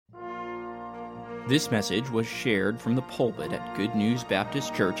This message was shared from the pulpit at Good News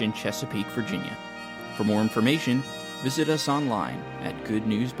Baptist Church in Chesapeake, Virginia. For more information, visit us online at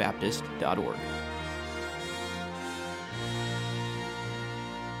goodnewsbaptist.org.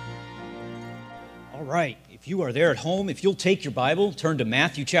 All right, if you are there at home, if you'll take your Bible, turn to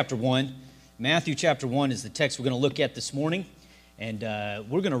Matthew chapter 1. Matthew chapter 1 is the text we're going to look at this morning. And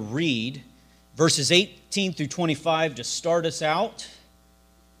we're going to read verses 18 through 25 to start us out,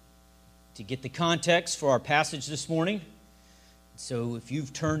 to get the context for our passage this morning. So if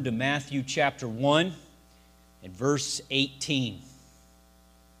you've turned to Matthew chapter 1 and verse 18.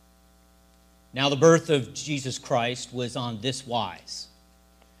 Now the birth of Jesus Christ was on this wise.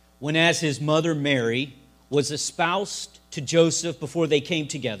 When as his mother Mary was espoused to Joseph before they came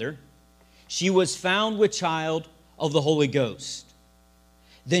together, she was found with child of the Holy Ghost.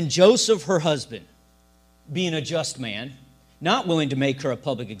 Then Joseph, her husband, being a just man, not willing to make her a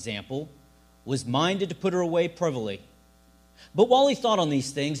public example, was minded to put her away privily. But while he thought on these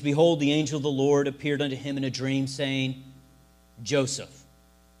things, behold, the angel of the Lord appeared unto him in a dream, saying, Joseph,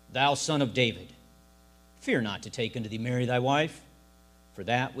 thou son of David, fear not to take unto thee Mary thy wife, for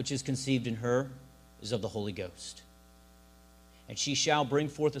that which is conceived in her is of the Holy Ghost. And she shall bring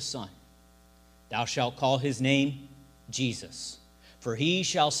forth a son. Thou shalt call his name Jesus, for he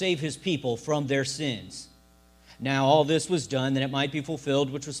shall save his people from their sins. Now all this was done that it might be fulfilled,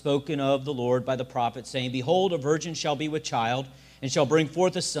 which was spoken of the Lord by the prophet, saying, Behold, a virgin shall be with child, and shall bring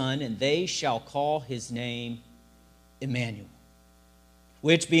forth a son, and they shall call his name Emmanuel,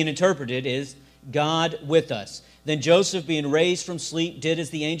 which being interpreted is God with us. Then Joseph, being raised from sleep, did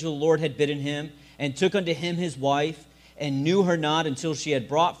as the angel of the Lord had bidden him, and took unto him his wife, and knew her not until she had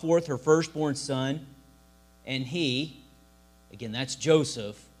brought forth her firstborn son. And he, again, that's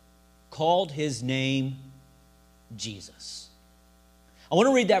Joseph, called his name Jesus. I want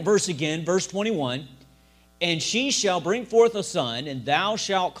to read that verse again, verse 21. And she shall bring forth a son, and thou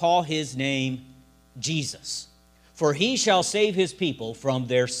shalt call his name Jesus, for he shall save his people from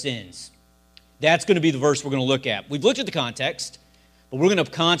their sins. That's going to be the verse we're going to look at. We've looked at the context, but we're going to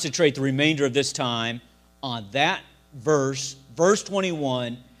concentrate the remainder of this time on that verse, verse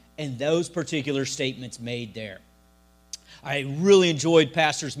 21, and those particular statements made there. I really enjoyed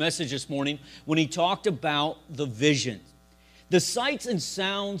Pastor's message this morning when he talked about the vision. The sights and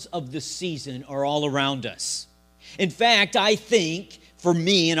sounds of the season are all around us. In fact, I think, for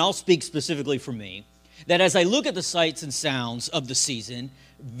me, and I'll speak specifically for me, that as I look at the sights and sounds of the season,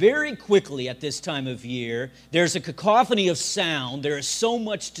 very quickly at this time of year, there's a cacophony of sound. There is so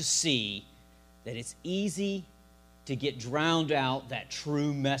much to see that it's easy to get drowned out that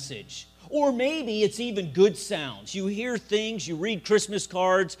true message. Or maybe it's even good sounds. You hear things, you read Christmas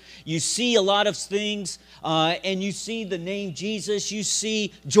cards, you see a lot of things, and you see the name Jesus, you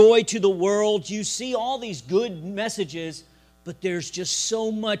see joy to the world, you see all these good messages, but there's just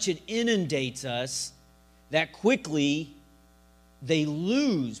so much it inundates us that quickly they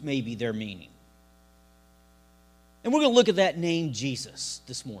lose maybe their meaning. And we're going to look at that name Jesus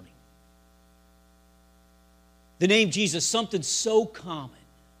this morning. The name Jesus, something so common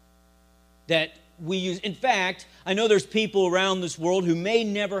that we use. In fact, I know there's people around this world who may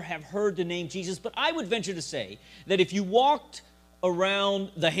never have heard the name Jesus, but I would venture to say that if you walked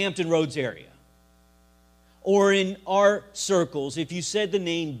around the Hampton Roads area, or in our circles, if you said the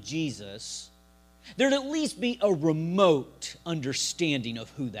name Jesus, there'd at least be a remote understanding of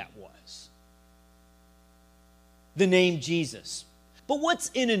who that was. The name Jesus. But what's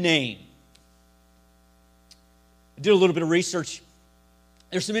in a name? I did a little bit of research.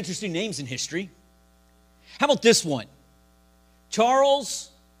 There's some interesting names in history. How about this one? Charles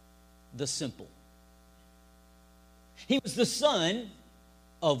the Simple. He was the son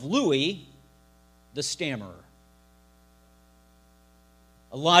of Louis the Stammerer.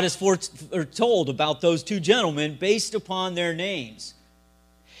 A lot is told about those two gentlemen based upon their names.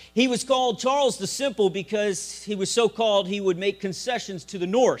 He was called Charles the Simple because he was so called he would make concessions to the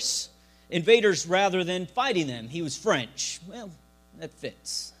Norse invaders rather than fighting them. He was French. Well, that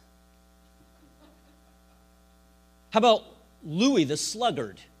fits. How about Louis the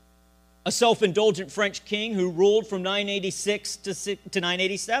Sluggard, a self-indulgent French king who ruled from 986 to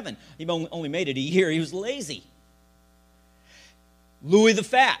 987. He only made it a year. He was lazy. Louis the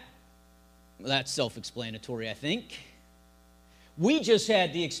Fat. Well, that's self-explanatory, I think. We just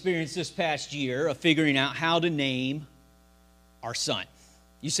had the experience this past year of figuring out how to name our son.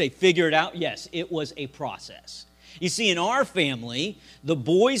 You say figure it out? Yes, it was a process. You see, in our family, the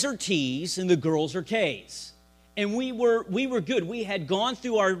boys are T's and the girls are K's. And we were good. We had gone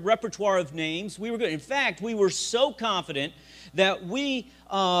through our repertoire of names. We were good. In fact, we were so confident that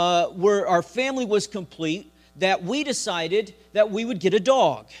our family was complete, that we decided that we would get a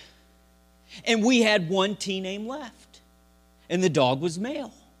dog. And we had one T name left. And the dog was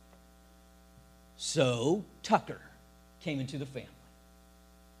male. So Tucker came into the family.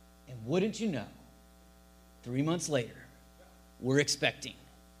 And wouldn't you know, 3 months later, we're expecting.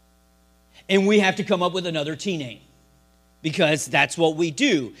 And we have to come up with another T name, because that's what we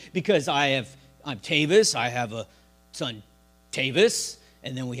do. Because I'm Tavis, I have a son, Tavis,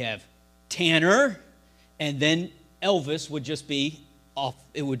 and then we have Tanner, and then Elvis would just be off.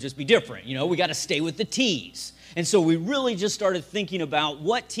 It would just be different. You know, we got to stay with the T's. And so we really just started thinking about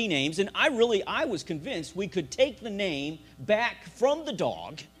what T names, and I was convinced we could take the name back from the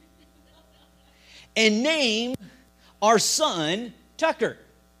dog and name our son Tucker.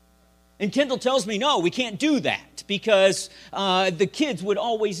 And Kendall tells me, no, we can't do that, because the kids would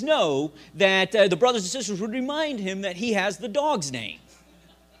always know that the brothers and sisters would remind him that he has the dog's name.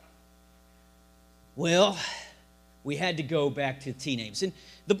 Well, we had to go back to T names. And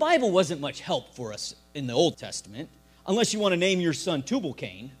the Bible wasn't much help for us in the Old Testament, unless you want to name your son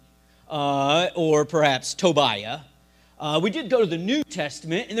Tubal-Cain, or perhaps Tobiah. We did go to the New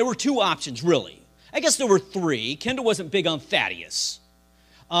Testament, and there were two options, really. I guess there were three. Kendall wasn't big on Thaddeus.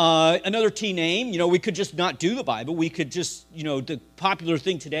 Another T name, we could just not do the Bible. We could just, the popular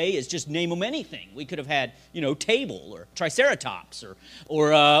thing today is just name them anything. We could have had, Table or Triceratops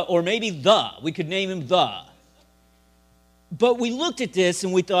or maybe the. We could name him the. But we looked at this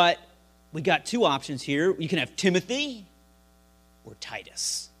and we thought, we got two options here. You can have Timothy or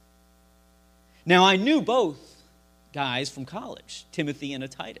Titus. Now, I knew both guys from college, Timothy and a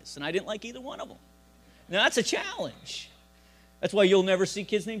Titus, and I didn't like either one of them. Now, that's a challenge. That's why you'll never see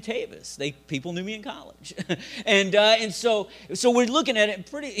kids named Tavis. People knew me in college. and so we're looking at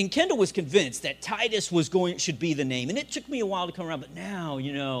it, and Kendall was convinced that Titus should be the name. And it took me a while to come around, but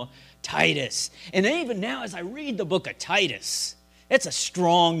now, Titus. And even now, as I read the book of Titus, it's a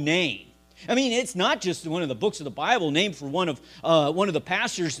strong name. I mean, it's not just one of the books of the Bible named for one of the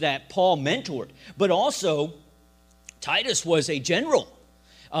pastors that Paul mentored, but also Titus was a general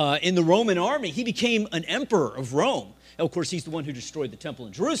in the Roman army. He became an emperor of Rome. Of course, he's the one who destroyed the temple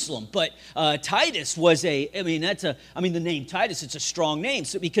in Jerusalem. But Titus was the name Titus, it's a strong name.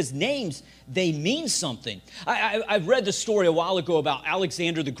 So, because names, they mean something. I've read the story a while ago about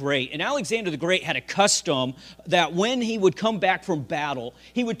Alexander the Great. And Alexander the Great had a custom that when he would come back from battle,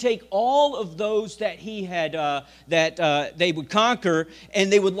 he would take all of those that he had, they would conquer,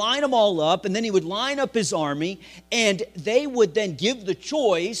 and they would line them all up, and then he would line up his army, and they would then give the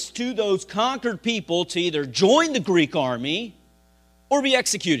choice to those conquered people to either join the Greek army or be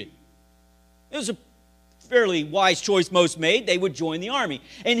executed. It was a fairly wise choice most made. They would join the army.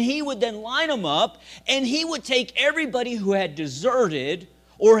 And he would then line them up, and he would take everybody who had deserted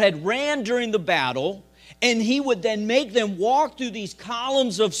or had ran during the battle, and he would then make them walk through these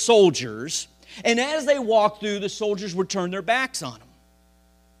columns of soldiers, and as they walked through, the soldiers would turn their backs on them.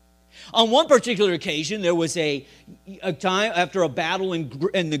 On one particular occasion, there was a time after a battle in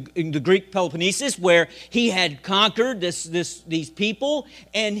the Greek Peloponnesus where he had conquered these people,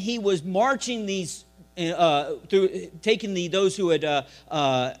 and he was marching these through, taking those who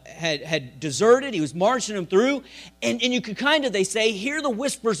had deserted. He was marching them through, and you could they say, hear the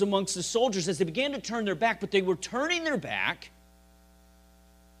whispers amongst the soldiers as they began to turn their back, but they were turning their back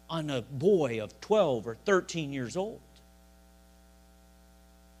on a boy of 12 or 13 years old.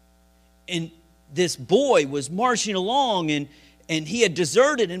 And this boy was marching along, and he had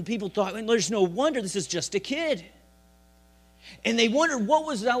deserted, and people thought, well, there's no wonder, this is just a kid. And they wondered, what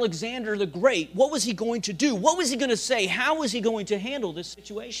was Alexander the Great? What was he going to do? What was he going to say? How was he going to handle this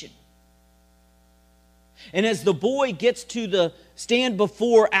situation? And as the boy gets to stand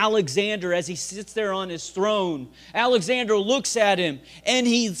before Alexander, as he sits there on his throne, Alexander looks at him, and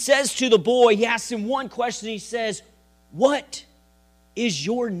he says to the boy, he asks him one question, he says, "What is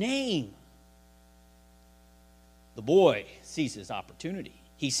your name?" The boy sees his opportunity.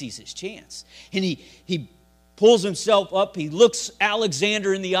 He sees his chance. And he pulls himself up. He looks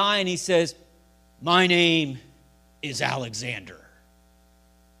Alexander in the eye and he says, "My name is Alexander."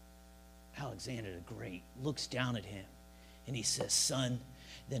 Alexander the Great looks down at him and he says, "Son,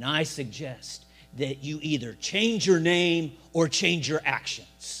 then I suggest that you either change your name or change your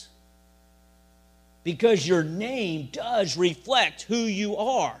actions. Because your name does reflect who you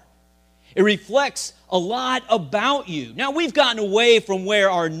are. It reflects a lot about you. Now, we've gotten away from where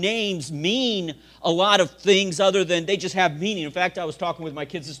our names mean a lot of things other than they just have meaning. In fact, I was talking with my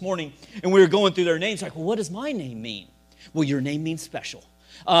kids this morning, and we were going through their names. Like, well, what does my name mean? Well, your name means special.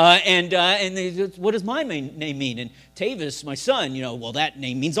 And what does my name mean? And Tavis, my son, well, that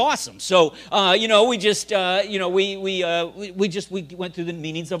name means awesome. So, we went through the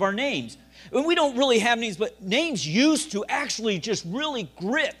meanings of our names. And we don't really have names, but names used to actually just really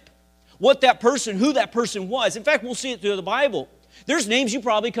grip who that person was. In fact, we'll see it through the Bible. There's names you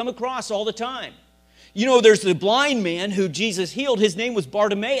probably come across all the time. There's the blind man who Jesus healed. His name was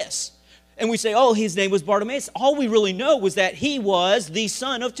Bartimaeus. And we say, oh, his name was Bartimaeus. All we really know was that he was the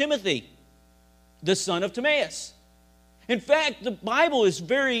son of Timothy, the son of Timaeus. In fact, the Bible is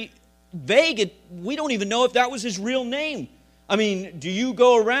very vague. We don't even know if that was his real name. I mean, do you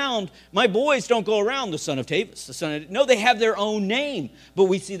go around? My boys don't go around the son of Tavis. No, they have their own name. But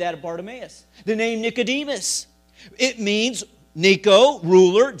we see that at Bartimaeus. The name Nicodemus. It means Nico,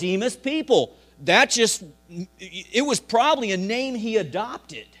 ruler, Demas, people. It was probably a name he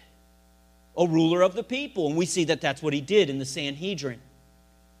adopted. A ruler of the people. And we see that that's what he did in the Sanhedrin.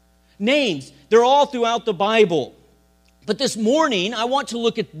 Names, they're all throughout the Bible. But this morning, I want to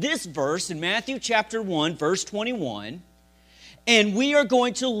look at this verse in Matthew chapter 1, verse 21. And we are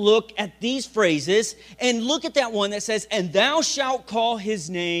going to look at these phrases and look at that one that says, and thou shalt call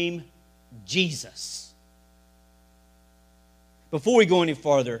his name Jesus. Before we go any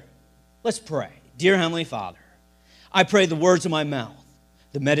farther, let's pray. Dear Heavenly Father, I pray the words of my mouth,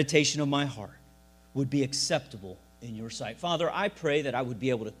 the meditation of my heart would be acceptable in your sight. Father, I pray that I would be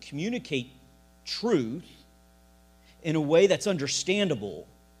able to communicate truth in a way that's understandable.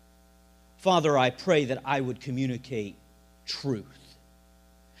 Father, I pray that I would communicate truth.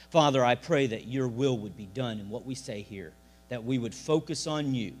 Father, I pray that your will would be done in what we say here, that we would focus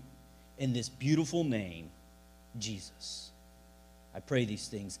on you in this beautiful name, Jesus. I pray these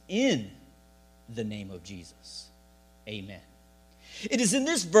things in the name of Jesus. Amen. It is in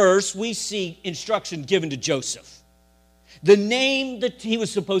this verse we see instruction given to Joseph. The name that he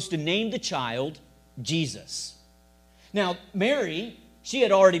was supposed to name the child, Jesus. Now, Mary, she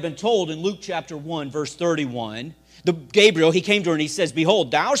had already been told in Luke chapter 1, verse 31, Gabriel, he came to her and he says,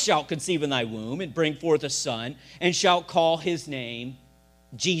 behold, thou shalt conceive in thy womb and bring forth a son, and shalt call his name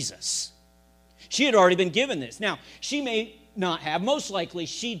Jesus. She had already been given this. Now, she may not have, most likely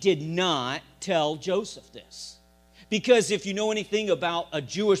she did not tell Joseph this. Because if you know anything about a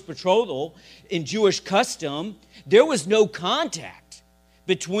Jewish betrothal, in Jewish custom, there was no contact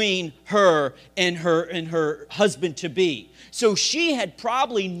between her and her husband-to-be. So she had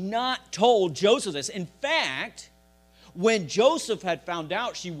probably not told Joseph this. In fact, when Joseph had found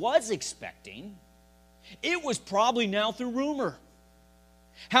out she was expecting, it was probably now through rumor.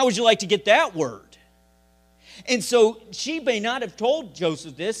 How would you like to get that word? And so she may not have told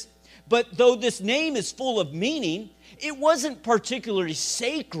Joseph this, but though this name is full of meaning, it wasn't particularly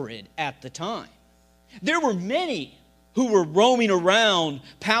sacred at the time. There were many who were roaming around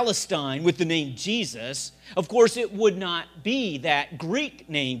Palestine with the name Jesus. Of course, it would not be that Greek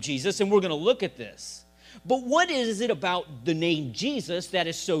name Jesus, and we're going to look at this. But what is it about the name Jesus that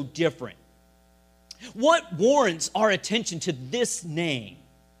is so different? What warrants our attention to this name?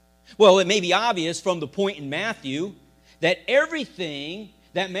 Well, it may be obvious from the point in Matthew that everything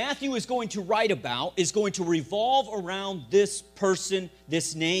that Matthew is going to write about is going to revolve around this person,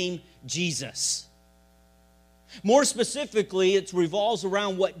 this name, Jesus. More specifically, it revolves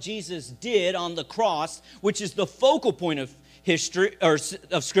around what Jesus did on the cross, which is the focal point of history or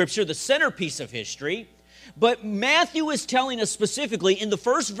of Scripture, the centerpiece of history. But Matthew is telling us specifically in the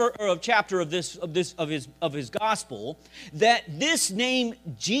first chapter of his gospel that this name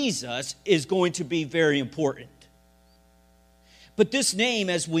Jesus is going to be very important. But this name,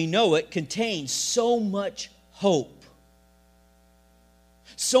 as we know it, contains so much hope,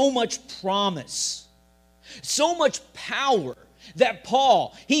 so much promise, so much power that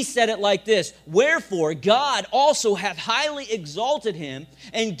Paul, he said it like this, wherefore God also hath highly exalted him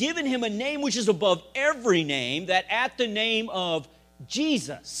and given him a name which is above every name, that at the name of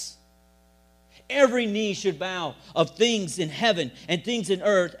Jesus every knee should bow, of things in heaven and things in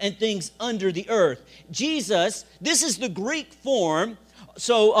earth and things under the earth. Jesus, this is the Greek form.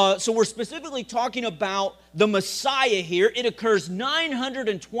 So we're specifically talking about the Messiah here. It occurs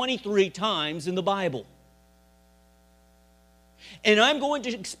 923 times in the Bible. And I'm going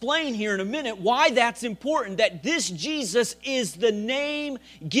to explain here in a minute why that's important, that this Jesus is the name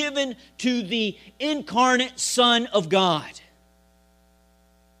given to the incarnate Son of God.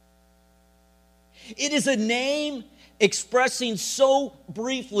 It is a name expressing so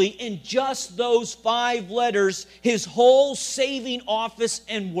briefly in just those 5 letters his whole saving office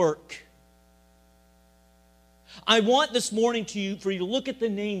and work. I want this morning for you to look at the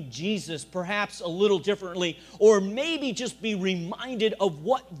name Jesus perhaps a little differently, or maybe just be reminded of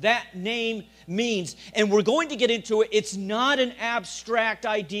what that name means. And we're going to get into it. It's not an abstract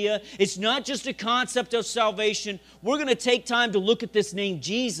idea. It's not just a concept of salvation. We're going to take time to look at this name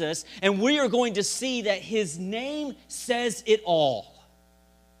Jesus, and we are going to see that his name says it all.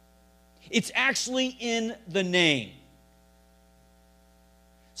 It's actually in the name.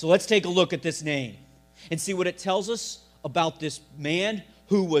 So let's take a look at this name and see what it tells us about this man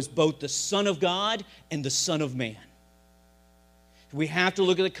who was both the Son of God and the Son of Man. We have to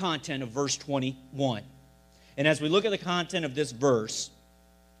look at the content of verse 21. And as we look at the content of this verse,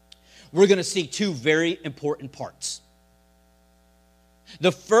 we're going to see 2 very important parts.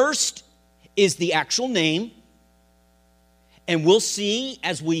 The first is the actual name, and we'll see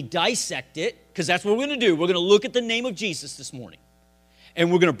as we dissect it, because that's what we're going to do. We're going to look at the name of Jesus this morning,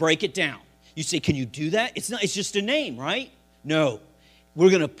 and we're going to break it down. You say, can you do that? It's just a name, right? No. We're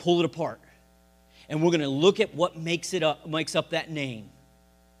going to pull it apart. And we're going to look at what makes up that name.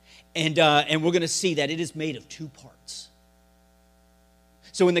 And we're going to see that it is made of 2 parts.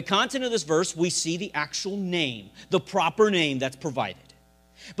 So in the content of this verse, we see the actual name, the proper name that's provided.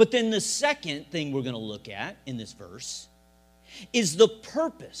 But then the second thing we're going to look at in this verse is the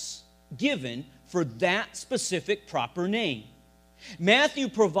purpose given for that specific proper name. Matthew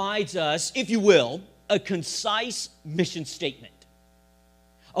provides us, if you will, a concise mission statement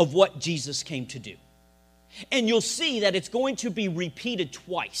of what Jesus came to do. And you'll see that it's going to be repeated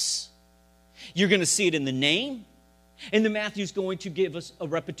twice. You're going to see it in the name, and then Matthew's going to give us a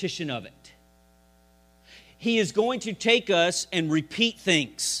repetition of it. He is going to take us and repeat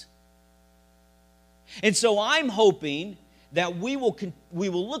things. And so I'm hoping that we will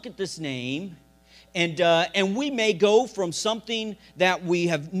look at this name, and we may go from something that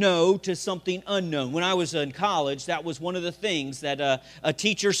we know to something unknown. When I was in college, that was one of the things that a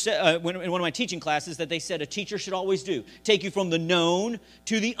teacher said, in one of my teaching classes, that they said a teacher should always do. Take you from the known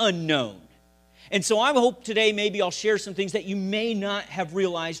to the unknown. And so I hope today maybe I'll share some things that you may not have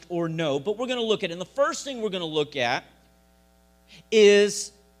realized or know. But we're going to look at it. And the first thing we're going to look at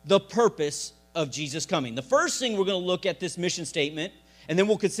is the purpose of Jesus coming. The first thing we're going to look at this mission statement, and then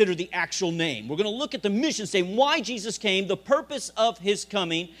we'll consider the actual name. We're going to look at the mission statement, why Jesus came, the purpose of his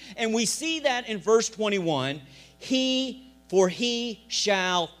coming. And we see that in verse 21, for he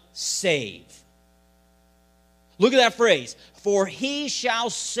shall save. Look at that phrase, for he shall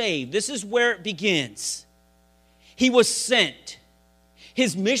save. This is where it begins. He was sent.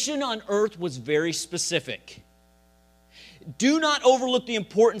 His mission on earth was very specific. Do not overlook the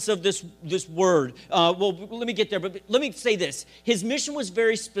importance of this word. Well, let me get there, but let me say this. His mission was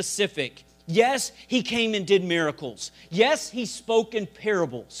very specific. Yes, he came and did miracles. Yes, he spoke in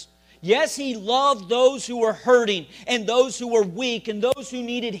parables. Yes, he loved those who were hurting and those who were weak and those who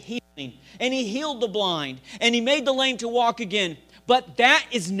needed healing. And he healed the blind and he made the lame to walk again. But that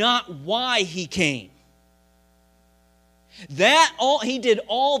is not why he came. He did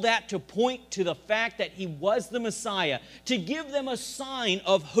all that to point to the fact that he was the Messiah, to give them a sign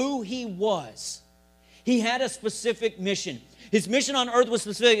of who he was. He had a specific mission. His mission on earth was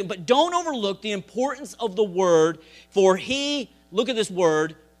specific, but don't overlook the importance of the word, for he, look at this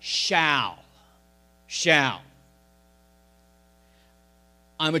word, shall. Shall.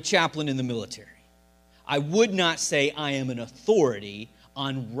 I'm a chaplain in the military. I would not say I am an authority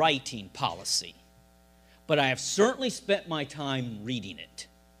on writing policy, but I have certainly spent my time reading it.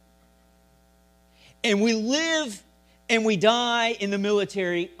 And we live and we die in the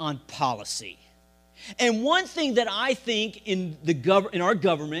military on policy. And one thing that I think in our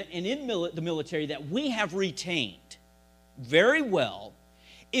government and in the military that we have retained very well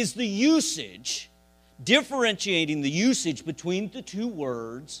is the usage, differentiating the usage between the 2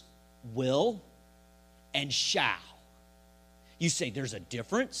 words, will and shall. You say, there's a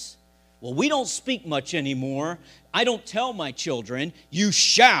difference? Well, we don't speak much anymore. I don't tell my children, you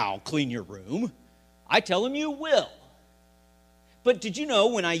shall clean your room. I tell them, you will. But did you know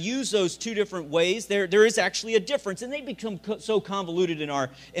when I use those 2 different ways, there is actually a difference, and they become so convoluted in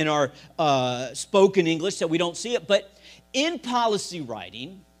our spoken English that we don't see it. But in policy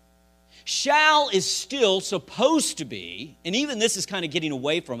writing, shall is still supposed to be, and even this is kind of getting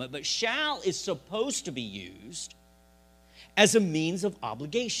away from it, but shall is supposed to be used as a means of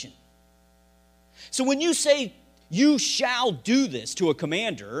obligation. So when you say, you shall do this to a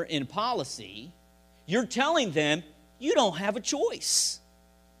commander in policy, you're telling them, you don't have a choice.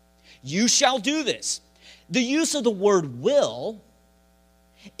 You shall do this. The use of the word will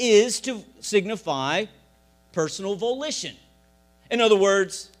is to signify personal volition. In other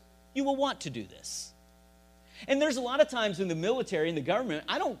words, you will want to do this. And there's a lot of times in the military and the government,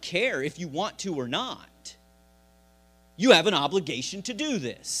 I don't care if you want to or not. You have an obligation to do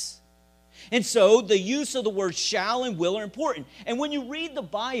this. And so the use of the words shall and will are important. And when you read the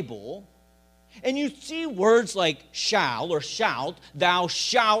Bible and you see words like shall or shalt, thou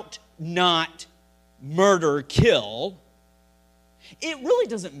shalt not murder, kill, it really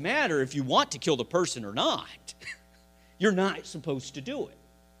doesn't matter if you want to kill the person or not. You're not supposed to do it.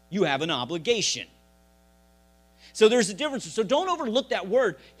 You have an obligation. So there's a difference. So don't overlook that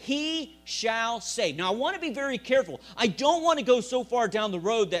word, he shall save. Now I want to be very careful. I don't want to go so far down the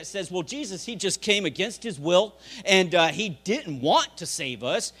road that says, well, Jesus, he just came against his will and he didn't want to save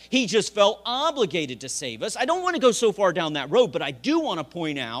us. He just felt obligated to save us. I don't want to go so far down that road, but I do want to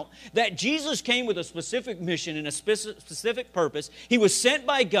point out that Jesus came with a specific mission and a specific purpose. He was sent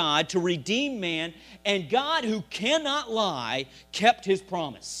by God to redeem man, and God, who cannot lie, kept his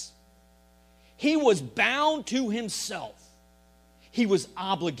promise. He was bound to himself. He was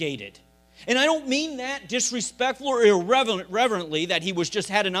obligated. And I don't mean that disrespectful or irreverently, that he was just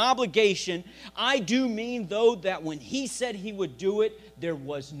had an obligation. I do mean, though, that when he said he would do it, there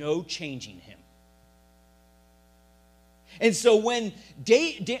was no changing him. And so when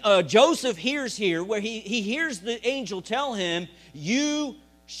Joseph hears here, where he hears the angel tell him, you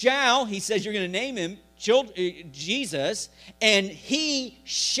shall, he says you're going to name him Jesus, and he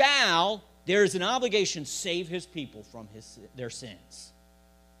shall, there is an obligation, save his people from their sins.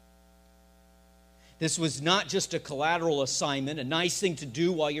 This was not just a collateral assignment, a nice thing to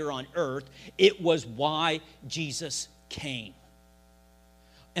do while you're on earth. It was why Jesus came.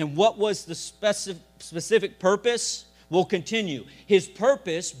 And what was the specific purpose? We'll continue. His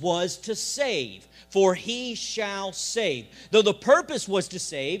purpose was to save, for he shall save. Though the purpose was to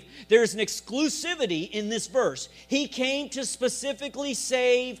save, there is an exclusivity in this verse. He came to specifically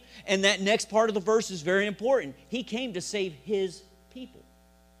save, and that next part of the verse is very important. He came to save his people.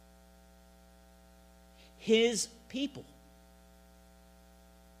 His people.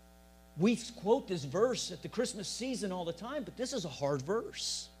 We quote this verse at the Christmas season all the time, but this is a hard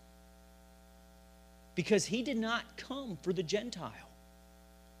verse. Because he did not come for the Gentile.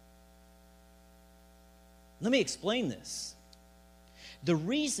 Let me explain this. The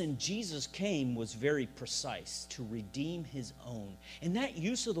reason Jesus came was very precise, to redeem his own. And that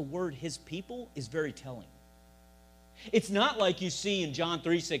use of the word his people is very telling. It's not like you see in John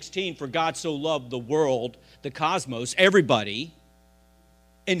 3:16, for God so loved the world, the cosmos, everybody,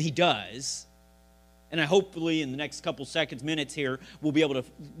 and he does. And I hopefully in the next couple seconds, minutes here, we'll be able to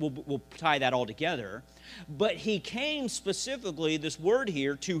we'll tie that all together. But he came specifically, this word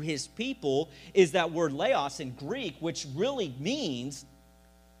here, to his people, is that word laos in Greek, which really means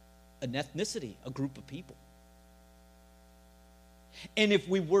an ethnicity, a group of people. And if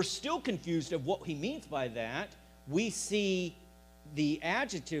we were still confused of what he means by that, we see the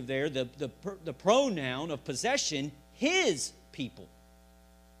adjective there, the pronoun of possession, his people,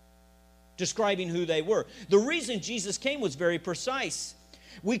 describing who they were. The reason Jesus came was very precise.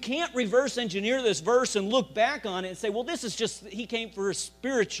 We can't reverse engineer this verse and look back on it and say, well, this is just, he came for a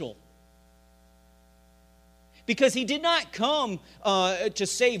spiritual. Because he did not come to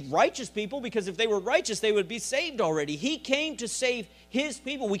save righteous people, because if they were righteous, they would be saved already. He came to save his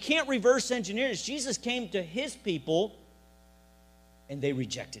people. We can't reverse engineer this. Jesus came to his people, and they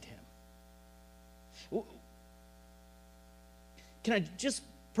rejected him. Can I just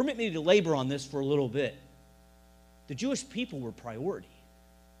permit me to labor on this for a little bit? The Jewish people were priority.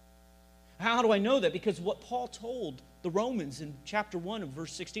 How do I know that? Because what Paul told the Romans in chapter 1 of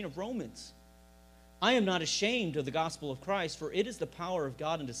verse 16 of Romans, I am not ashamed of the gospel of Christ, for it is the power of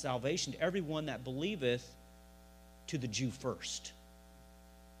God unto salvation to everyone that believeth, to the Jew first,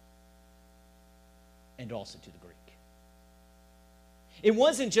 and also to the Greek. It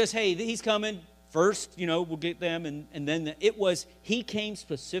wasn't just, hey, he's coming first, we'll get them, and then it was, he came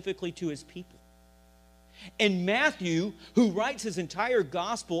specifically to his people. And Matthew, who writes his entire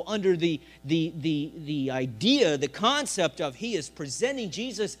gospel under the idea, the concept of he is presenting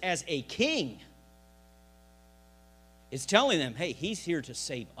Jesus as a king, is telling them, hey, he's here to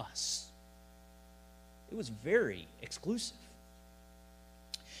save us. It was very exclusive.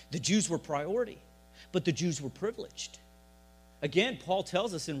 The Jews were priority, but the Jews were privileged. Again, Paul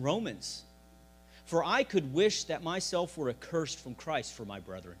tells us in Romans, for I could wish that myself were accursed from Christ for my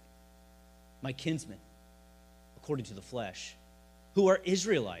brethren, my kinsmen, according to the flesh, who are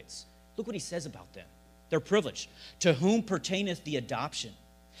Israelites. Look what he says about them. They're privileged. To whom pertaineth the adoption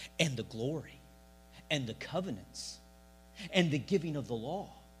and the glory and the covenants and the giving of the law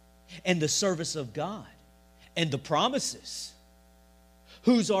and the service of God and the promises.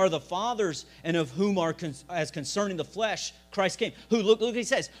 Whose are the fathers, and of whom are, as concerning the flesh, Christ came. Look what he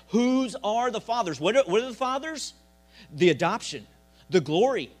says. Whose are the fathers? What are the fathers? The adoption, the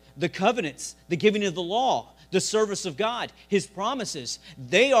glory, the covenants, the giving of the law, the service of God, His promises.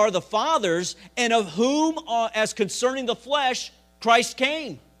 They are the fathers, and of whom, as concerning the flesh, Christ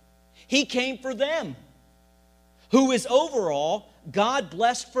came. He came for them. Who is over all, God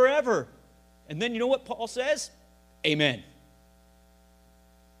blessed forever. And then you know what Paul says? Amen.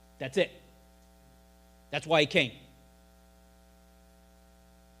 That's it. That's why He came.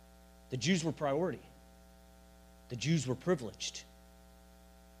 The Jews were priority. The Jews were privileged.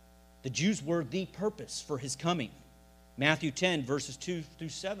 The Jews were the purpose for His coming. Matthew 10, verses 2 through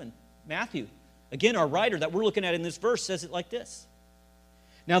 7. Matthew, again, our writer that we're looking at in this verse says it like this.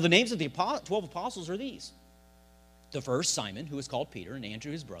 Now, the names of the 12 apostles are these. The first, Simon, who is called Peter, and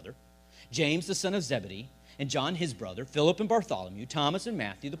Andrew his brother, James the son of Zebedee, and John his brother, Philip and Bartholomew, Thomas and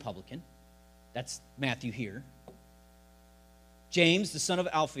Matthew the publican. That's Matthew here. James the son of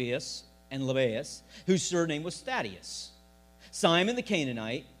Alphaeus and Lebbaeus, whose surname was Thaddeus. Simon the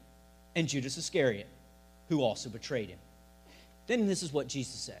Canaanite, and Judas Iscariot, who also betrayed Him. Then this is what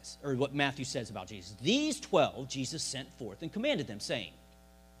Jesus says, or what Matthew says about Jesus. These 12 Jesus sent forth and commanded them, saying,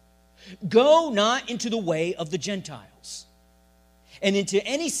 Go not into the way of the Gentiles, and into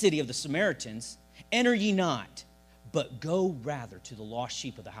any city of the Samaritans enter ye not, but go rather to the lost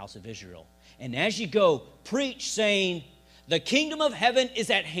sheep of the house of Israel. And as ye go, preach, saying, The kingdom of heaven is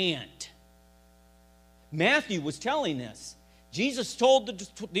at hand. Matthew was telling us. Jesus told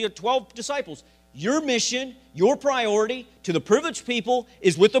the 12 disciples, your mission, your priority to the privileged people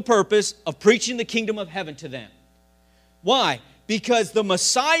is with the purpose of preaching the kingdom of heaven to them. Why? Because the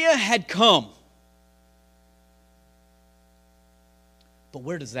Messiah had come. But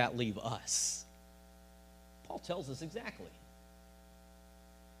where does that leave us? Paul tells us exactly.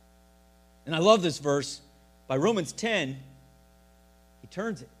 And I love this verse. By Romans 10, he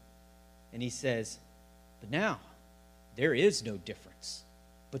turns it and he says, But now there is no difference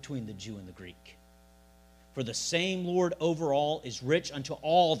between the Jew and the Greek. For the same Lord over all is rich unto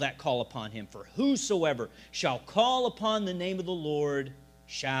all that call upon Him. For whosoever shall call upon the name of the Lord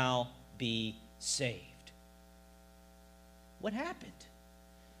shall be saved. What happened?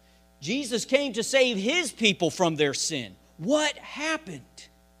 Jesus came to save His people from their sin. What happened?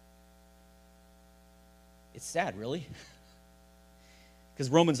 It's sad, really. Because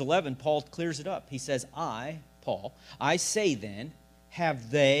Romans 11, Paul clears it up. He says, Paul, I say then,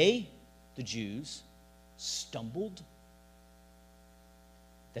 have they, the Jews, stumbled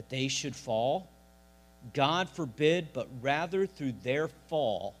that they should fall? God forbid, but rather through their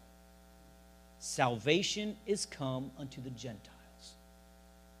fall, salvation is come unto the Gentiles,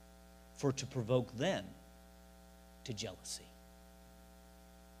 for to provoke them to jealousy.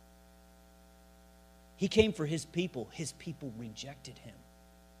 He came for His people rejected Him.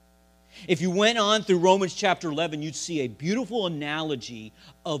 If you went on through Romans chapter 11, you'd see a beautiful analogy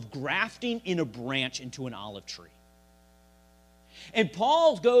of grafting in a branch into an olive tree. And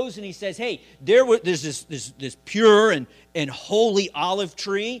Paul goes and he says, hey, there's this pure and holy olive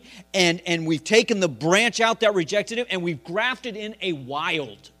tree, and we've taken the branch out that rejected it, and we've grafted in a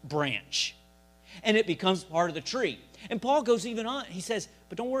wild branch. And it becomes part of the tree. And Paul goes even on. He says,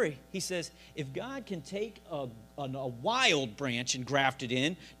 but don't worry. He says, if God can take a wild branch and graft it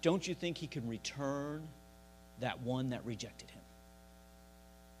in, don't you think He can return that one that rejected Him?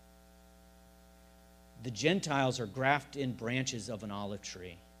 The Gentiles are grafted in branches of an olive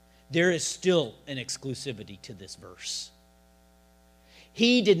tree. There is still an exclusivity to this verse.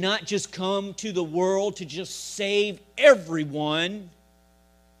 He did not just come to the world to just save everyone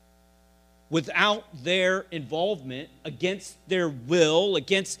without their involvement, against their will,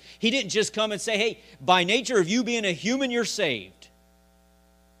 He didn't just come and say, hey, by nature of you being a human, you're saved.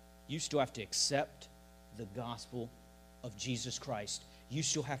 You still have to accept the gospel of Jesus Christ. You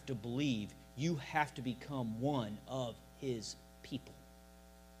still have to believe. You have to become one of His people.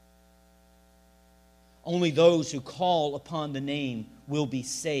 Only those who call upon the name will be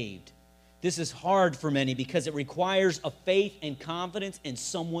saved. This is hard for many because it requires a faith and confidence in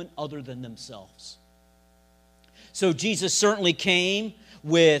someone other than themselves. So Jesus certainly came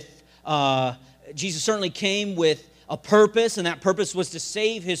with a purpose, and that purpose was to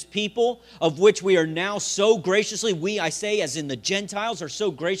save His people, of which we are now so graciously, I say as in the Gentiles, are so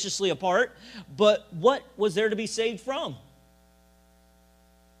graciously a part. But what was there to be saved from?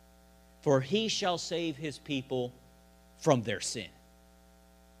 For He shall save His people from their sin.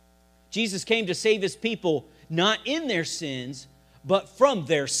 Jesus came to save his people not in their sins, but from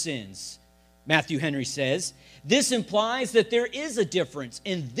their sins, Matthew Henry says. This implies that there is a difference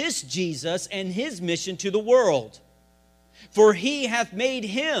in this Jesus and his mission to the world. For he hath made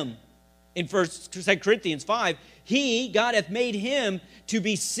him, in 2 Corinthians 5, God hath made him to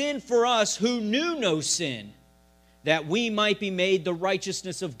be sin for us who knew no sin, that we might be made the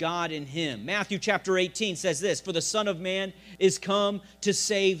righteousness of God in him. Matthew chapter 18 says this, for the Son of Man is come to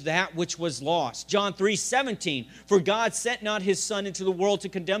save that which was lost. John 3:17, for God sent not his Son into the world to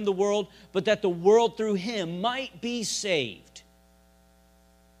condemn the world, but that the world through him might be saved.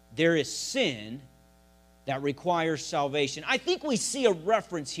 There is sin that requires salvation. I think we see a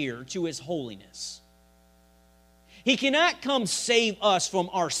reference here to his holiness. He cannot come save us from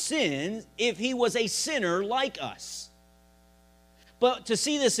our sins if he was a sinner like us. But to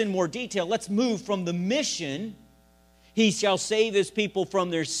see this in more detail, let's move from the mission, he shall save his people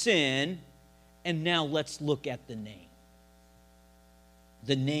from their sin, and now let's look at the name.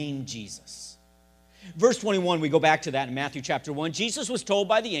 The name Jesus. Verse 21, we go back to that in Matthew chapter 1. Jesus was told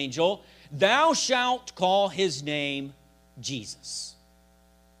by the angel, thou shalt call his name Jesus.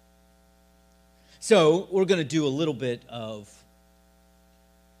 So we're going to do a little bit of,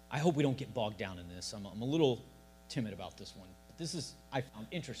 I hope we don't get bogged down in this. I'm a little timid about this one. But this is, I found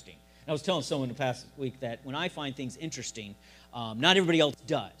interesting. And I was telling someone the past week that when I find things interesting, not everybody else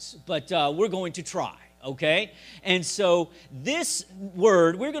does. But we're going to try, okay? And so this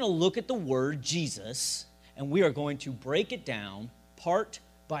word, we're going to look at the word Jesus, and we are going to break it down part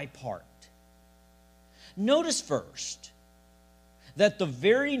by part. Notice first that the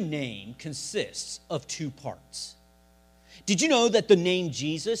very name consists of two parts. Did you know that the name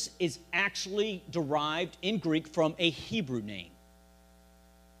Jesus is actually derived in Greek from a Hebrew name?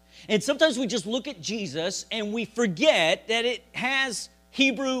 And sometimes we just look at Jesus and we forget that it has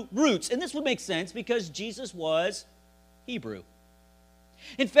Hebrew roots. And this would make sense because Jesus was Hebrew.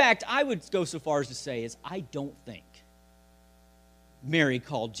 In fact, I would go so far as to say is I don't think Mary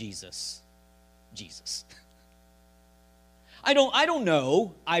called Jesus, Jesus. I don't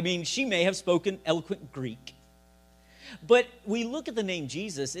know. I mean, she may have spoken eloquent Greek. But we look at the name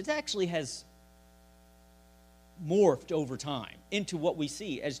Jesus, it actually has morphed over time into what we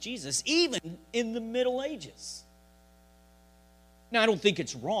see as Jesus, even in the Middle Ages. Now, I don't think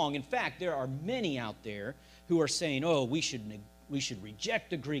it's wrong. In fact, there are many out there who are saying, oh, we should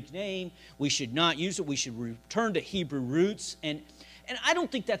reject the Greek name. We should not use it. We should return to Hebrew roots. And I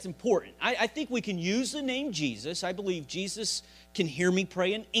don't think that's important. I think we can use the name Jesus. I believe Jesus can hear me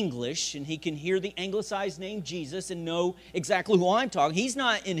pray in English, and he can hear the anglicized name Jesus and know exactly who I'm talking. He's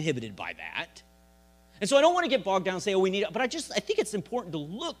not inhibited by that. And so I don't want to get bogged down and say, oh, we need it. But I think it's important to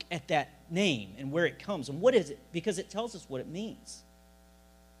look at that name and where it comes and what is it, because it tells us what it means.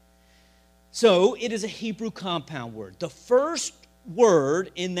 So it is a Hebrew compound word. The first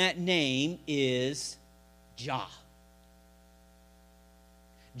word in that name is Jah.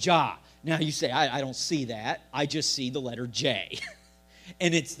 Jah. Now you say, I don't see that. I just see the letter J.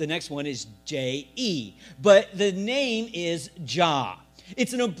 And the next one is J-E. But the name is Jah.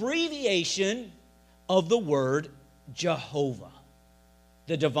 It's an abbreviation of the word Jehovah,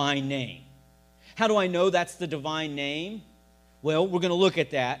 the divine name. How do I know that's the divine name? Well, we're going to look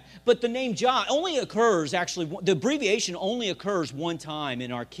at that. But the name Jah only occurs, actually, the abbreviation only occurs one time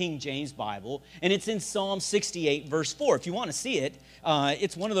in our King James Bible, and it's in Psalm 68, verse 4. If you want to see it,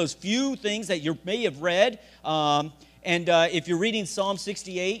 it's one of those few things that you may have read. And if you're reading Psalm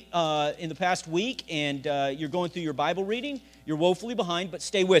 68 in the past week and you're going through your Bible reading, you're woefully behind, but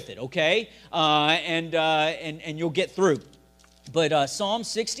stay with it, okay? And you'll get through. But Psalm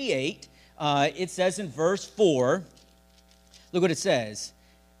 68, it says in verse 4, look what it says.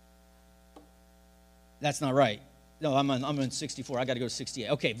 That's not right. No, I'm on 64. I got to go to 68.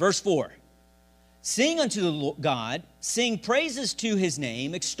 Okay, verse 4. Sing unto the God, sing praises to his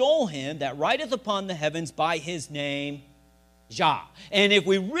name, extol him that rideth upon the heavens by his name, Jah. And if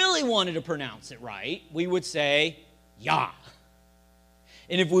we really wanted to pronounce it right, we would say Yah.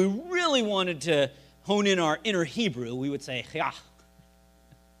 And if we really wanted to hone in our inner Hebrew, we would say Yah.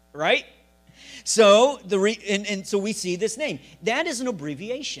 Right? So so we see this name. That is an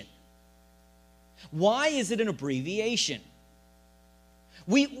abbreviation. Why is it an abbreviation?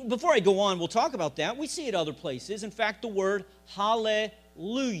 Before I go on, we'll talk about that. We see it other places. In fact, the word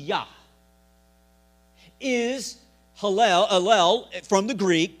hallelujah is hallel from the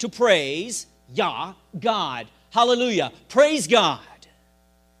Greek to praise, Yah, God. Hallelujah. Praise God.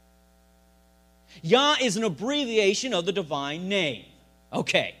 Yah is an abbreviation of the divine name.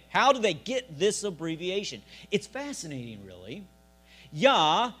 Okay, how do they get this abbreviation? It's fascinating, really.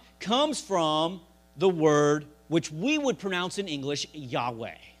 Yah comes from the word which we would pronounce in English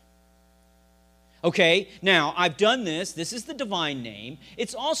Yahweh. Okay, now I've done this. This is the divine name.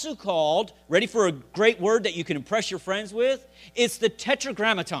 It's also called, ready for a great word that you can impress your friends with? It's the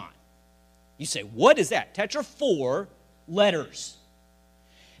Tetragrammaton. You say, what is that? Tetra, 4 letters.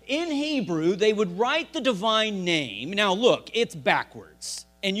 In Hebrew, they would write the divine name. Now look, it's backwards.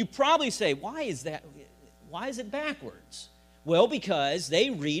 And you probably say, why is that? Why is it backwards? Well, because they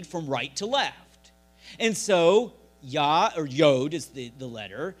read from right to left. And so Yah, or Yod, is the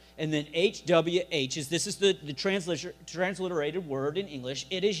letter, and then HWH is, this is the transliterated word in English.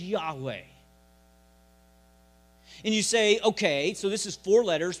 It is Yahweh. And you say, okay, so this is 4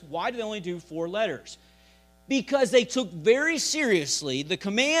 letters. Why do they only do 4 letters? Because they took very seriously the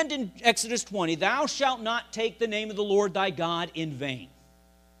command in Exodus 20, thou shalt not take the name of the Lord thy God in vain.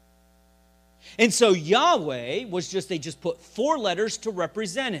 And so Yahweh was just, they just put 4 letters to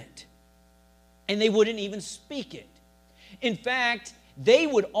represent it. And they wouldn't even speak it. In fact, they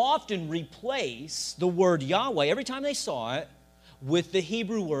would often replace the word Yahweh every time they saw it with the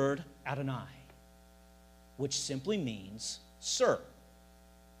Hebrew word Adonai, which simply means sir.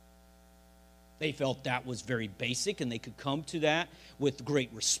 They felt that was very basic and they could come to that with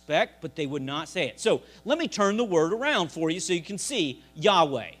great respect, but they would not say it. So let me turn the word around for you so you can see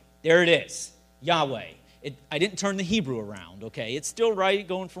Yahweh. There it is, Yahweh. I didn't turn the Hebrew around, okay? It's still right,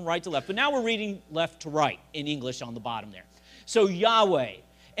 going from right to left. But now we're reading left to right in English on the bottom there. So Yahweh.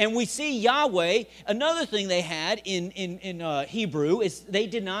 And we see Yahweh, another thing they had in Hebrew is they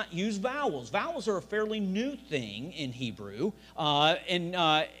did not use vowels. Vowels are a fairly new thing in Hebrew.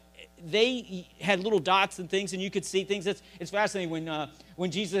 They had little dots and things, and you could see things. It's fascinating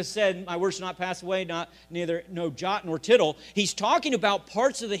when Jesus said, my word shall not pass away, neither no jot nor tittle. He's talking about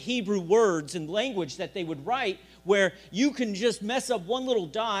parts of the Hebrew words and language that they would write where you can just mess up one little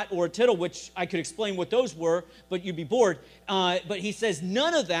dot or a tittle, which I could explain what those were, but you'd be bored. But he says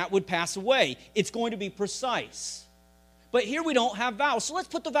none of that would pass away. It's going to be precise. But here we don't have vowels, so let's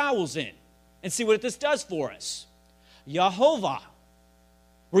put the vowels in and see what this does for us. Yehovah.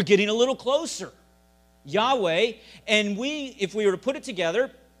 We're getting a little closer. Yahweh, and if we were to put it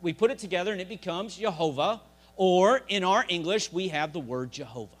together, we put it together and it becomes Jehovah, or in our English, we have the word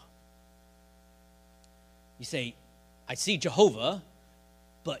Jehovah. You say, I see Jehovah,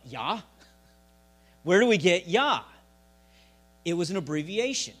 but Yah? Where do we get Yah? It was an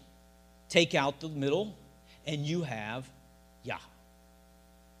abbreviation. Take out the middle, and you have Yah.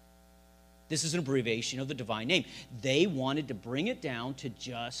 This is an abbreviation of the divine name. They wanted to bring it down to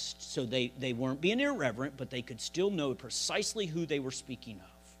just, so they weren't being irreverent, but they could still know precisely who they were speaking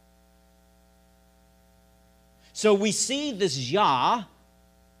of. So we see this Yah,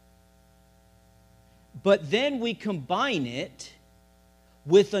 but then we combine it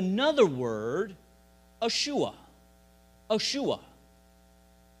with another word, Ashua. Ashua.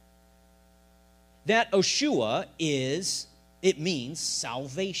 That Ashua it means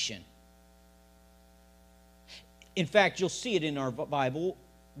salvation. In fact, you'll see it in our Bible.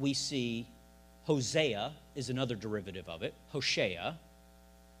 We see Hosea is another derivative of it, Hosea.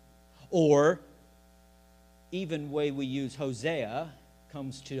 Or even the way we use Hosea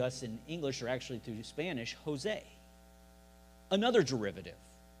comes to us in English, or actually through Spanish, Jose. Another derivative.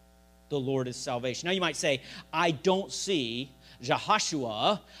 The Lord is salvation. Now you might say, I don't see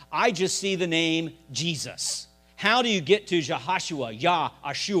Jehoshua. I just see the name Jesus. How do you get to Jehoshua, Yah,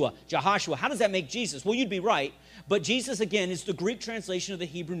 Ashua, Jehoshua? How does that make Jesus? Well, you'd be right. But Jesus, again, is the Greek translation of the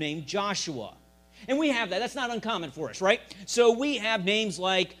Hebrew name Joshua. And we have that. That's not uncommon for us, right? So we have names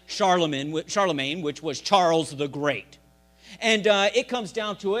like Charlemagne, which was Charles the Great. And it comes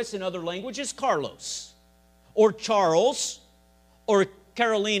down to us in other languages, Carlos, or Charles, or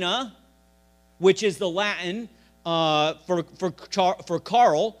Carolina, which is the Latin for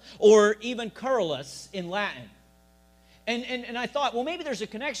Carl, or even Carolus in Latin. And I thought, well, maybe there's a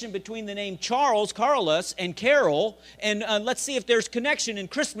connection between the name Charles, Carolus, and Carol, and let's see if there's connection in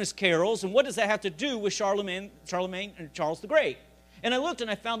Christmas carols, and what does that have to do with Charlemagne and Charles the Great? And I looked and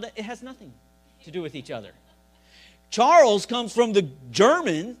I found that it has nothing to do with each other. Charles comes from the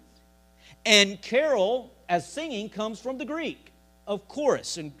German, and carol, as singing, comes from the Greek, of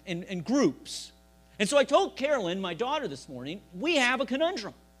chorus and groups. And so I told Carolyn, my daughter, this morning, we have a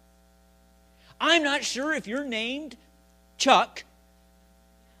conundrum. I'm not sure if you're named Chuck,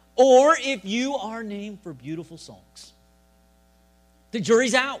 or if you are named for beautiful songs. The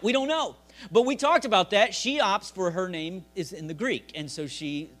jury's out. We don't know. But we talked about that. She opts for her name is in the Greek, and so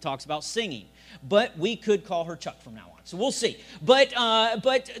she talks about singing. But we could call her Chuck from now on. So we'll see. But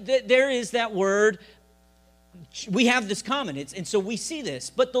there is that word We have this common, and so we see this.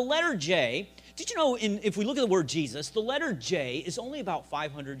 But the letter J, did you know, if we look at the word Jesus, the letter J is only about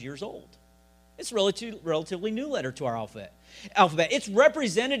 500 years old. It's a relatively new letter to our alphabet. It's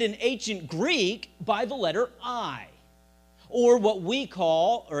represented in ancient Greek by the letter I, or what we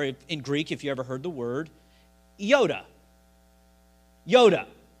call, or in Greek, if you ever heard the word, Yoda. Yoda.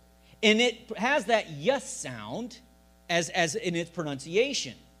 And it has that yes sound as in its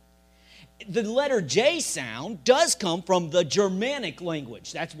pronunciation. The letter J sound does come from the Germanic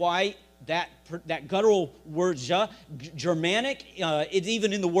language. That's why that guttural word Germanic, it's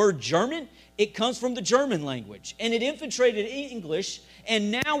even in the word German, it comes from the German language. And it infiltrated English,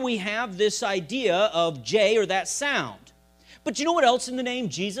 and now we have this idea of J, or that sound. But you know what else in the name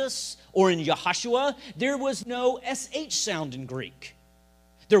Jesus or in Yahashua? There was no SH sound in Greek.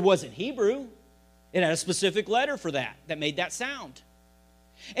 There was in Hebrew. It had a specific letter for that made that sound.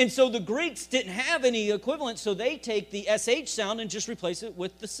 And so the Greeks didn't have any equivalent, so they take the SH sound and just replace it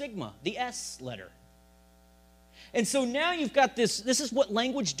with the sigma, the S letter. And so now you've got this is what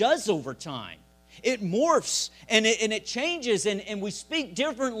language does over time. It morphs and it changes, and we speak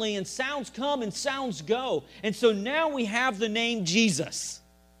differently, and sounds come and sounds go. And so now we have the name Jesus.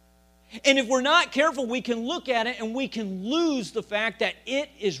 And if we're not careful, we can look at it and we can lose the fact that it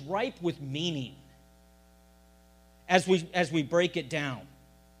is ripe with meaning as we break it down.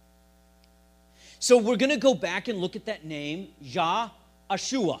 So we're going to go back and look at that name,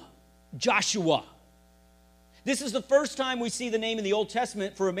 Yahashua, Joshua. This is the first time we see the name in the Old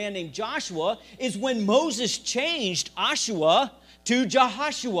Testament for a man named Joshua, is when Moses changed Ashua to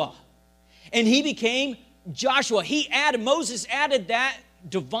Jahashua. And he became Joshua. Moses added that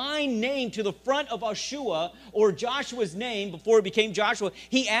divine name to the front of Ashua, or Joshua's name, before it became Joshua.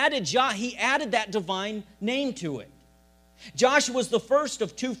 He added that divine name to it. Joshua was the first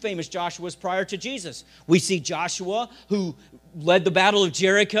of two famous Joshuas prior to Jesus. We see Joshua, who led the battle of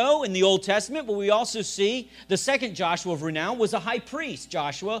Jericho in the Old Testament, but we also see the second Joshua of renown was a high priest,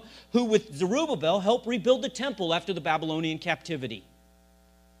 Joshua, who with Zerubbabel helped rebuild the temple after the Babylonian captivity.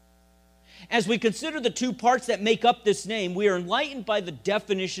 As we consider the two parts that make up this name, we are enlightened by the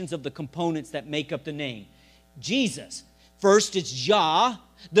definitions of the components that make up the name. Jesus. First, it's Yah,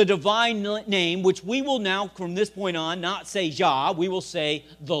 the divine name, which we will now, from this point on, not say Yah, we will say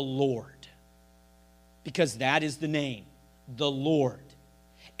the Lord. Because that is the name, the Lord.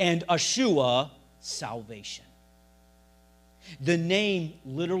 And Ashua, salvation. The name,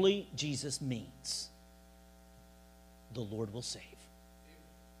 literally, Jesus means the Lord will save.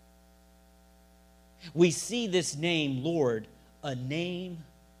 We see this name, Lord, a name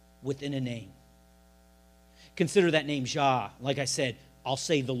within a name. Consider that name, Jah. Like I said, I'll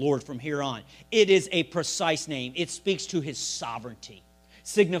say the Lord from here on. It is a precise name. It speaks to his sovereignty,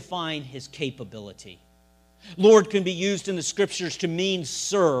 signifying his capability. Lord can be used in the scriptures to mean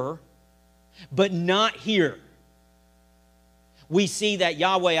sir, but not here. We see that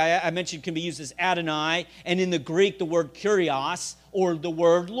Yahweh, I mentioned, can be used as Adonai, and in the Greek, the word kurios, or the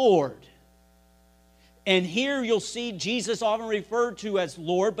word Lord. And here you'll see Jesus often referred to as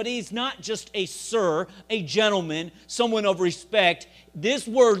Lord, but he's not just a sir, a gentleman, someone of respect. This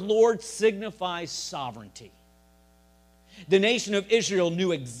word Lord signifies sovereignty. The nation of Israel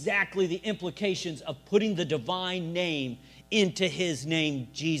knew exactly the implications of putting the divine name into his name,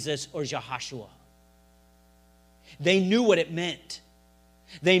 Jesus or Yahashua. They knew what it meant.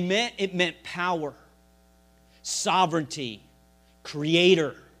 It meant power, sovereignty,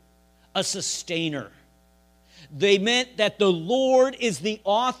 creator, a sustainer. They meant that the Lord is the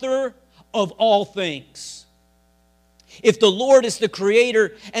author of all things. If the Lord is the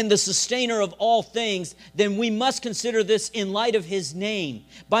creator and the sustainer of all things, then we must consider this in light of his name.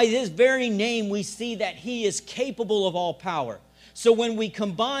 By his very name, we see that he is capable of all power. So when we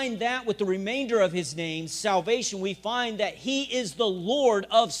combine that with the remainder of his name, salvation, we find that he is the Lord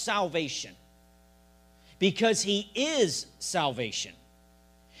of salvation, because he is salvation.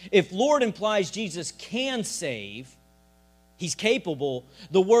 If Lord implies Jesus can save, he's capable,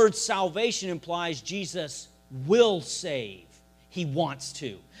 the word salvation implies Jesus will save. He wants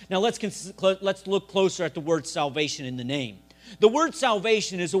to. Now let's look closer at the word salvation in the name. The word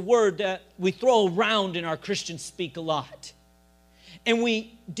salvation is a word that we throw around in our Christian speak a lot. And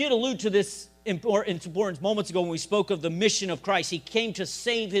we did allude to this importance moments ago when we spoke of the mission of Christ. He came to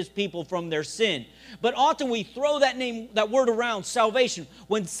save his people from their sin. But often we throw that word around, salvation.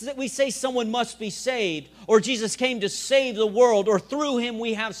 When we say someone must be saved, or Jesus came to save the world, or through him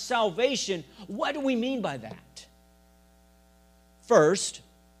we have salvation, what do we mean by that? First,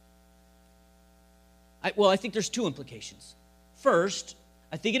 I think there's two implications. First,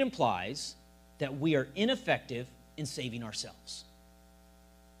 I think it implies that we are ineffective in saving ourselves.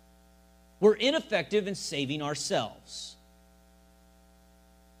 We're ineffective in saving ourselves.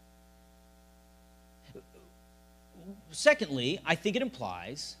 Secondly, I think it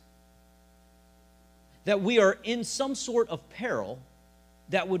implies that we are in some sort of peril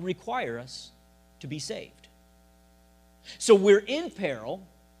that would require us to be saved. So we're in peril,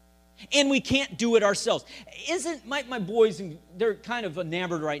 and we can't do it ourselves. Isn't my boys, they're kind of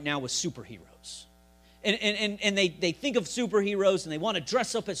enamored right now with superheroes. And they think of superheroes, and they want to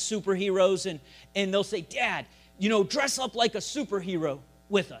dress up as superheroes, and they'll say, Dad, dress up like a superhero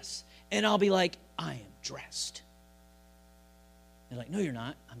with us. And I'll be like, I am dressed. They're like, no, you're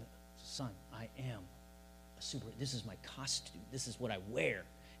not. Son, I am a superhero. This is my costume. This is what I wear.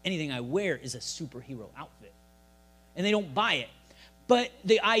 Anything I wear is a superhero outfit. And they don't buy it. But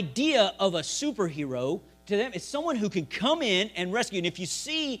the idea of a superhero to them is someone who can come in and rescue. And if you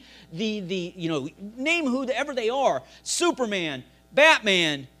see name whoever they are, Superman,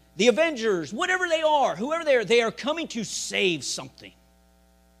 Batman, the Avengers, whatever they are, whoever they are coming to save something.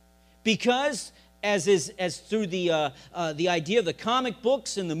 Because as through the idea of the comic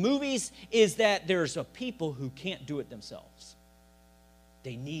books and the movies, is that there's a people who can't do it themselves.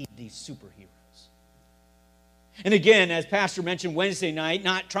 They need these superheroes. And again, as Pastor mentioned Wednesday night,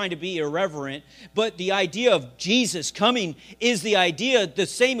 not trying to be irreverent, but the idea of Jesus coming is the idea, the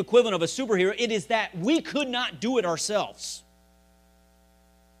same equivalent of a superhero. It is that we could not do it ourselves.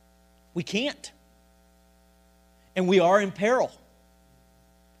 We can't. And we are in peril.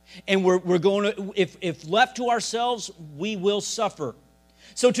 And we're going to, if left to ourselves, we will suffer.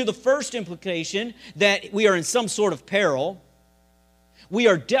 So to the first implication, that we are in some sort of peril, we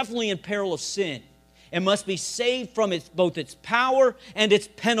are definitely in peril of sin and must be saved from both its power and its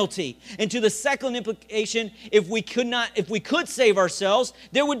penalty. And to the second implication, if we could save ourselves,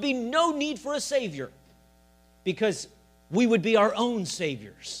 there would be no need for a Savior, because we would be our own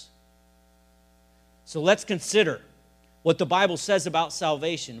saviors. So let's consider what the Bible says about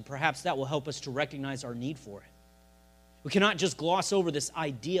salvation, and perhaps that will help us to recognize our need for it. We cannot just gloss over this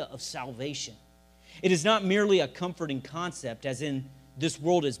idea of salvation. It is not merely a comforting concept, as in this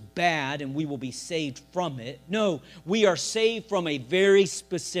world is bad and we will be saved from it. No, we are saved from a very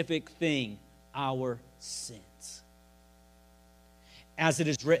specific thing, our sins. As it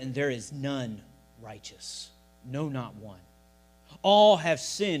is written, there is none righteous, no, not one. All have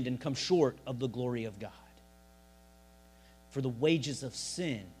sinned and come short of the glory of God. For the wages of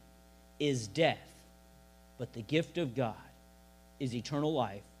sin is death, but the gift of God is eternal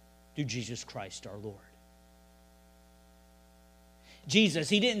life through Jesus Christ our Lord. Jesus,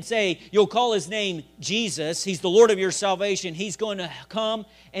 he didn't say, you'll call his name Jesus. He's the Lord of your salvation. He's going to come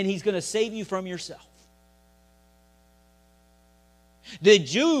and he's going to save you from yourself. The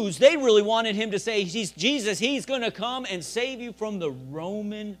Jews, they really wanted him to say, he's Jesus, he's going to come and save you from the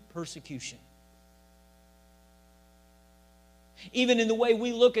Roman persecution. Even in the way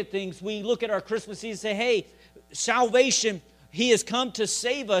we look at things, we look at our Christmas season and say, hey, salvation, he has come to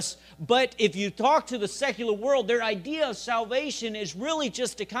save us. But if you talk to the secular world, their idea of salvation is really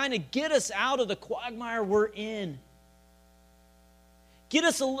just to kind of get us out of the quagmire we're in. Get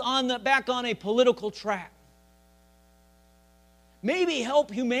us back on a political track. Maybe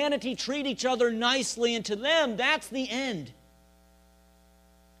help humanity treat each other nicely, and to them, that's the end.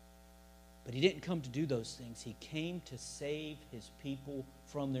 But he didn't come to do those things. He came to save his people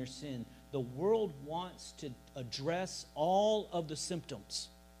from their sin. The world wants to address all of the symptoms.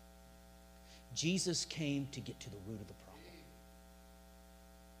 Jesus came to get to the root of the problem.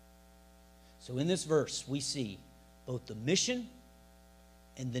 So in this verse, we see both the mission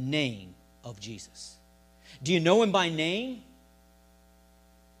and the name of Jesus. Do you know him by name?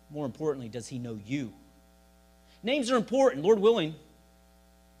 More importantly, does he know you? Names are important, Lord willing.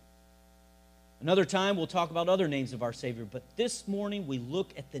 Another time we'll talk about other names of our Savior, but this morning we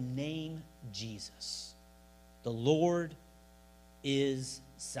look at the name Jesus. The Lord is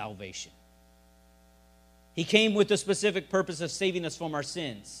salvation. He came with the specific purpose of saving us from our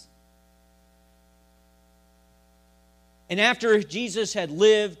sins. And after Jesus had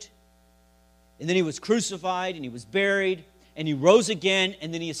lived, and then he was crucified, and he was buried, and he rose again,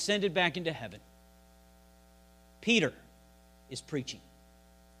 and then he ascended back into heaven, Peter is preaching.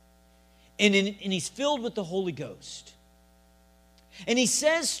 And he's filled with the Holy Ghost. And he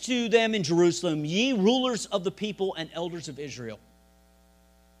says to them in Jerusalem, ye rulers of the people and elders of Israel,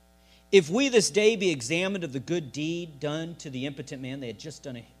 if we this day be examined of the good deed done to the impotent man, they just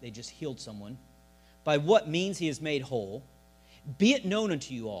healed someone, by what means he is made whole, be it known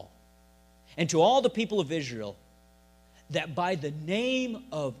unto you all, and to all the people of Israel, that by the name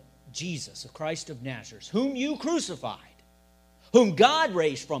of Jesus, the Christ of Nazareth, whom you crucified, whom God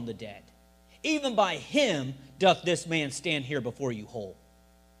raised from the dead, even by him doth this man stand here before you whole.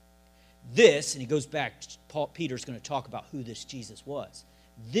 This," and he goes back, Peter's going to talk about who this Jesus was.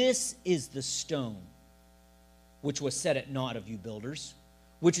 "This is the stone which was set at naught of you builders,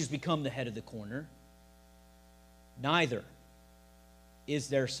 which has become the head of the corner. Neither is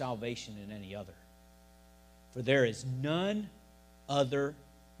there salvation in any other. For there is none other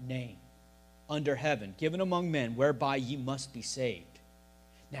name under heaven given among men whereby ye must be saved."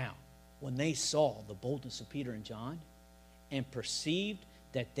 Now, when they saw the boldness of Peter and John and perceived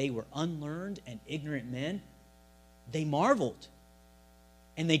that they were unlearned and ignorant men, they marveled.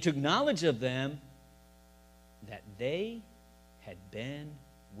 And they took knowledge of them that they had been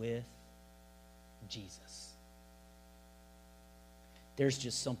with Jesus. There's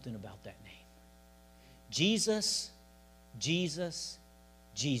just something about that name. Jesus, Jesus,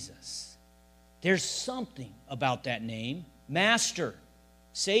 Jesus. There's something about that name. Master,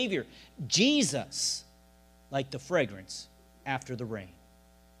 Savior. Jesus, like the fragrance after the rain.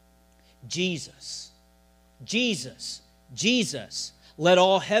 Jesus, Jesus, Jesus. Let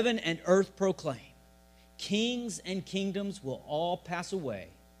all heaven and earth proclaim. Kings and kingdoms will all pass away,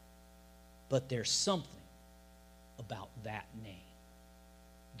 but there's something about that name.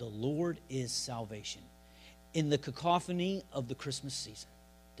 The Lord is salvation. In the cacophony of the Christmas season,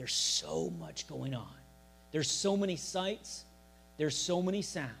 there's so much going on. There's so many sights. There's so many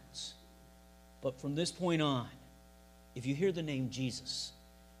sounds. But from this point on, if you hear the name Jesus,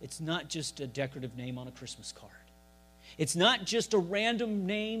 it's not just a decorative name on a Christmas card. It's not just a random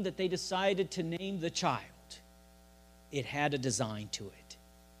name that they decided to name the child. It had a design to it.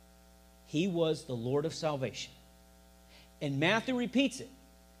 He was the Lord of salvation. And Matthew repeats it.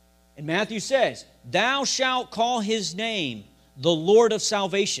 And Matthew says, "Thou shalt call his name the Lord of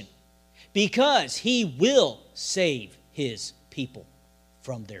salvation, because he will save his people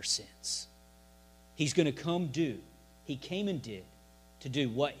from their sins." He's going to come do. He came and did to do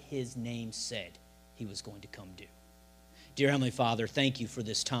what his name said he was going to come do. Dear Heavenly Father, thank you for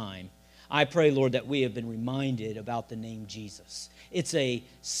this time. I pray, Lord, that we have been reminded about the name Jesus. It's a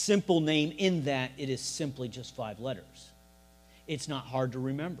simple name in that it is simply just 5 letters. It's not hard to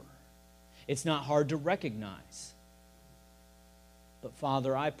remember. It's not hard to recognize. But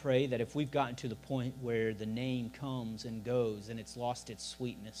Father, I pray that if we've gotten to the point where the name comes and goes and it's lost its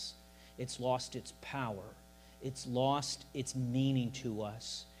sweetness, it's lost its power, it's lost its meaning to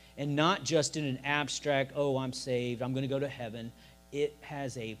us, and not just in an abstract, "Oh, I'm saved, I'm going to go to heaven." It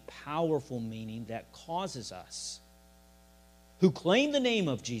has a powerful meaning that causes us, who claim the name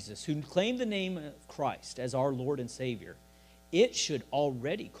of Jesus, who claim the name of Christ as our Lord and Savior, it should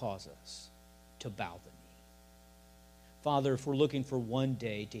already cause us to bow the knee. Father, if we're looking for one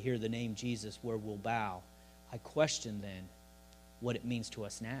day to hear the name Jesus where we'll bow, I question then what it means to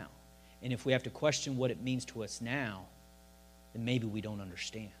us now. And if we have to question what it means to us now, then maybe we don't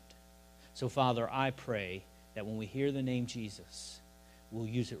understand. So, Father, I pray that when we hear the name Jesus, we'll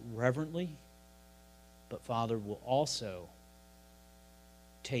use it reverently, but, Father, we'll also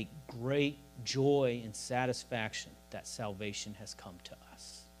take great joy and satisfaction that salvation has come to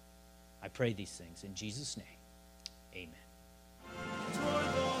us. I pray these things in Jesus' name. Amen. Toward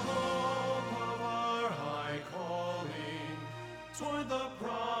the hope of our high calling, toward the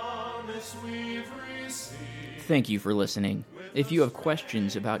promise we've received. Thank you for listening. If you have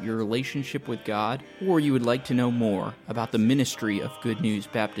questions about your relationship with God, or you would like to know more about the ministry of Good News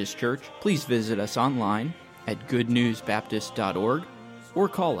Baptist Church, please visit us online at goodnewsbaptist.org or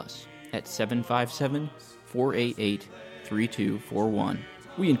call us at 757-488-3241.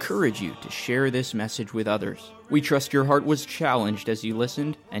 We encourage you to share this message with others. We trust your heart was challenged as you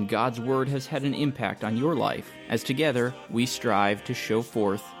listened, and God's Word has had an impact on your life, as together we strive to show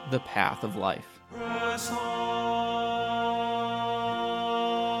forth the path of life. Press on.